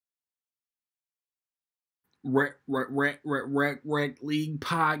Rec League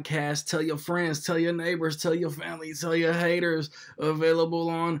podcast. Tell your friends, tell your neighbors, tell your family, tell your haters. Available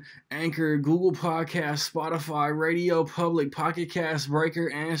on Anchor, Google Podcasts, Spotify, Radio Public, Pocket Cast, Breaker,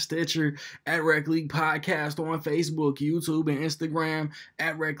 and Stitcher. At Rec League Podcast on Facebook, YouTube, and Instagram.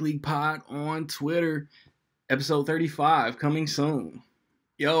 At Rec League Pod on Twitter. Episode 35 coming soon.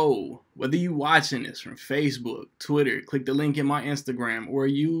 Yo, whether you watching this from Facebook, Twitter, click the link in my Instagram, or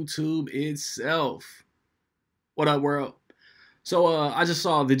YouTube itself. What up, world? So, I just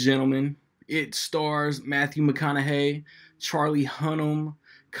saw The Gentleman. It stars Matthew McConaughey, Charlie Hunnam,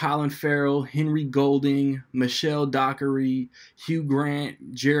 Colin Farrell, Henry Golding, Michelle Dockery, Hugh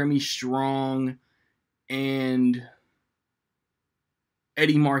Grant, Jeremy Strong, and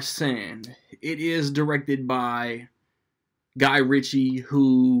Eddie Marsan. It is directed by Guy Ritchie,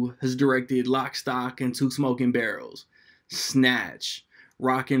 who has directed Lock, Stock, and Two Smoking Barrels, Snatch,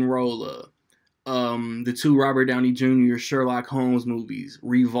 Rock'n'Rolla, the two Robert Downey Jr. Sherlock Holmes movies,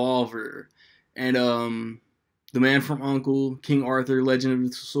 Revolver, and The Man from U.N.C.L.E., King Arthur, Legend of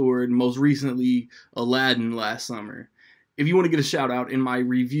the Sword, and most recently Aladdin last summer. If you want to get a shout out in my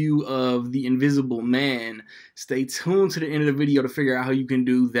review of The Invisible Man, stay tuned to the end of the video to figure out how you can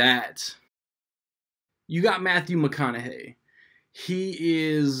do that. You got Matthew McConaughey. He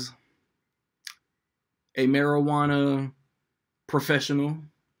is a marijuana professional,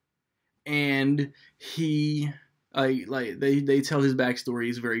 and he they tell his backstory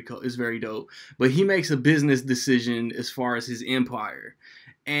is very dope. But he makes a business decision as far as his empire,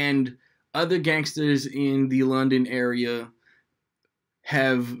 and other gangsters in the London area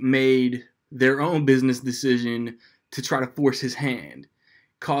have made their own business decision to try to force his hand,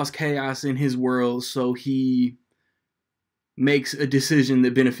 cause chaos in his world, so he makes a decision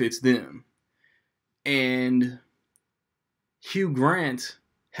that benefits them. And Hugh Grant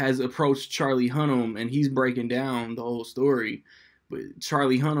has approached Charlie Hunnam, and he's breaking down the whole story. But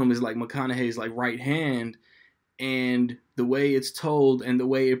Charlie Hunnam is like McConaughey's like right hand, and the way it's told and the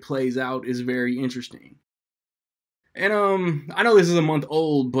way it plays out is very interesting. And I know this is a month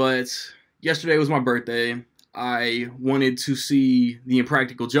old, but yesterday was my birthday. I wanted to see the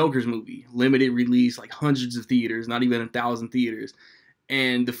Impractical Jokers movie, limited release, like hundreds of theaters, not even 1,000 theaters.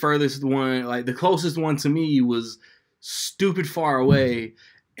 And the furthest one, like the closest one to me was stupid far away.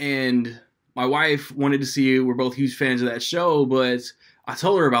 And my wife wanted to see it. We're both huge fans of that show, but I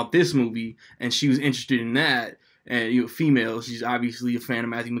told her about this movie, and she was interested in that. And, you know, female, she's obviously a fan of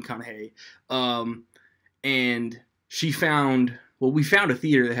Matthew McConaughey. And we found a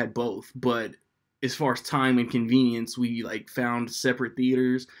theater that had both, but as far as time and convenience, we like found separate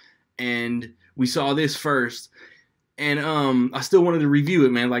theaters, and we saw this first. And I still wanted to review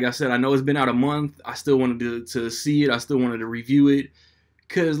it, man. Like I said, I know it's been out a month. I still wanted to see it. I still wanted to review it,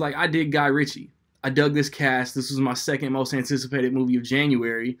 because like I did Guy Ritchie. I dug this cast. This was my second most anticipated movie of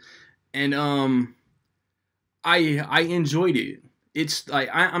January, and I enjoyed it. It's like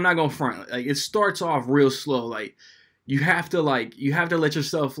I'm not gonna front. Like it starts off real slow. Like you have to let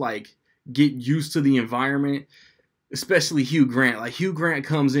yourself like get used to the environment, especially Hugh Grant. Like Hugh Grant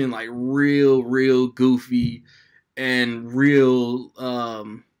comes in like real goofy and real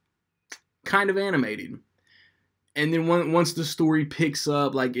kind of animated. And then once the story picks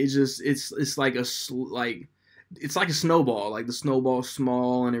up, like it's like a snowball. Like the snowball's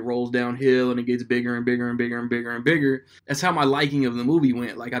small and it rolls downhill and it gets bigger and bigger and bigger and bigger and bigger. That's how my liking of the movie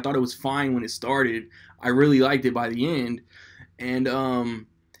went. Like I thought it was fine when it started. I really liked it by the end. And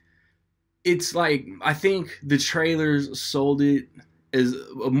it's like, I think the trailers sold it as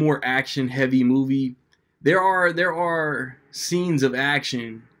a more action-heavy movie. There are scenes of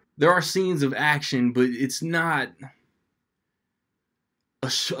action. There are scenes of action, but it's not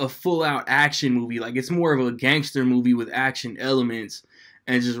a full-out action movie. Like, it's more of a gangster movie with action elements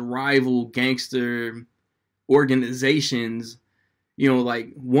and just rival gangster organizations. You know,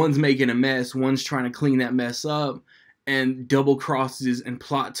 like, one's making a mess, one's trying to clean that mess up, and double crosses and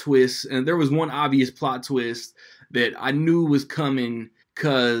plot twists. And there was one obvious plot twist that I knew was coming,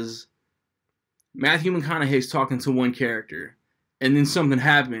 because Matthew McConaughey's talking to one character, and then something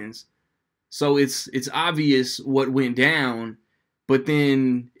happens. So it's obvious what went down, but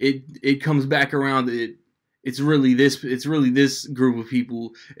then it comes back around that it's really this group of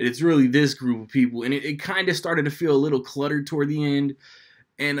people, and it's really this group of people, and it kind of started to feel a little cluttered toward the end.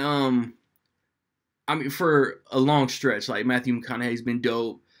 And I mean, for a long stretch, like, Matthew McConaughey's been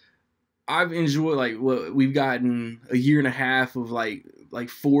dope. I've enjoyed, like, what we've gotten a year and a half of, like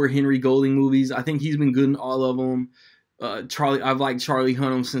 4 Henry Golding movies. I think he's been good in all of them. I've liked Charlie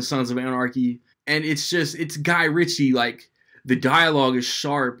Hunnam since Sons of Anarchy. And it's Guy Ritchie, like, the dialogue is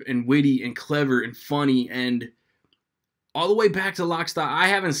sharp and witty and clever and funny, and all the way back to Lock, Stock. I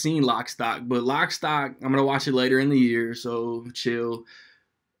haven't seen Lock, Stock, but Lock, Stock, I'm gonna watch it later in the year, so chill.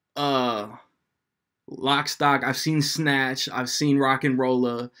 Uh, Lock, Stock. I've seen Snatch. I've seen Rock and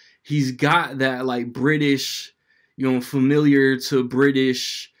Rolla. He's got that like British, familiar to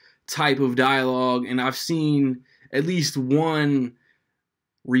British type of dialogue, and I've seen at least one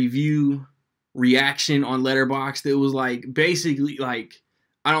review reaction on Letterboxd that was like basically like,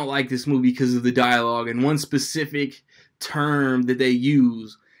 I don't like this movie because of the dialogue and one specific term that they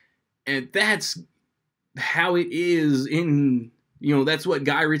use, and that's how it is in, that's what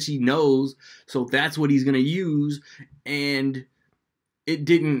Guy Ritchie knows, so that's what he's gonna use, and it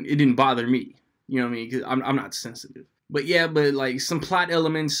didn't bother me, you know what I mean, because I'm not sensitive. But yeah, but like some plot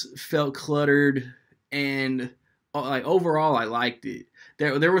elements felt cluttered, and like overall I liked it.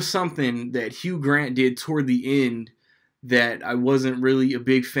 There was something that Hugh Grant did toward the end that I wasn't really a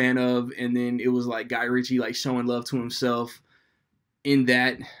big fan of, and then it was like Guy Ritchie like showing love to himself in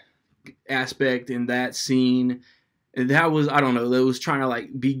that aspect, in that scene. And that was, I don't know, that was trying to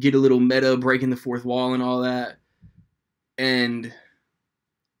like get a little meta, breaking the fourth wall and all that. And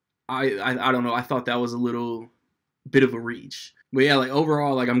I don't know, I thought that was a little bit of a reach. But yeah, like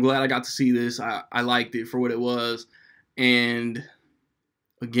overall, like I'm glad I got to see this. I liked it for what it was. And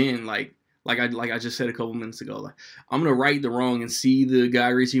again, like I just said a couple minutes ago, like I'm gonna right the wrong and see the Guy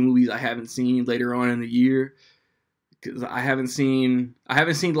Ritchie movies I haven't seen later on in the year, because I haven't seen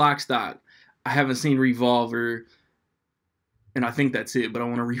Lock, Stock, I haven't seen Revolver, and I think that's it. But I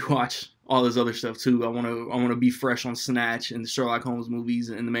want to rewatch all this other stuff too. I want to be fresh on Snatch and the Sherlock Holmes movies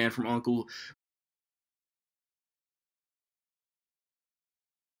and The Man from U.N.C.L.E.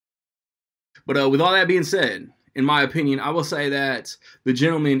 But with all that being said, in my opinion, I will say that The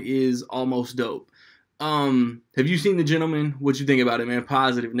Gentleman is almost dope. Have you seen The Gentleman? What you think about it, man?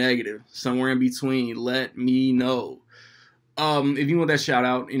 Positive, negative, somewhere in between? Let me know. If you want that shout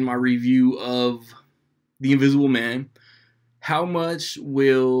out in my review of The Invisible Man, how much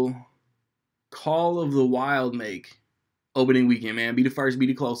will Call of the Wild make opening weekend, man? Be the first, be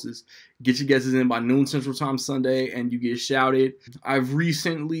the closest. Get your guesses in by noon Central Time Sunday, and you get shouted. I've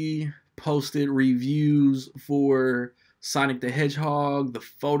recently posted reviews for Sonic the Hedgehog, The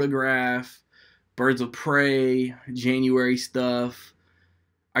Photograph, Birds of Prey, January stuff.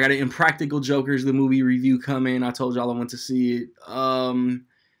 I got an Impractical Jokers, the movie review coming. I told y'all I went to see it. And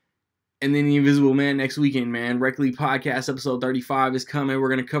then The Invisible Man next weekend, man. Rec League Podcast episode 35 is coming. We're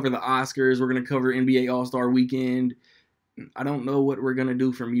going to cover the Oscars. We're going to cover NBA All-Star Weekend. I don't know what we're going to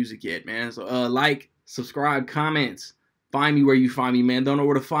do for music yet, man. So like, subscribe, comments. Find me where you find me, man. Don't know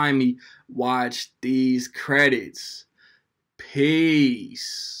where to find me. Watch these credits.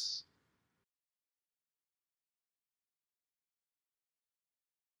 Peace.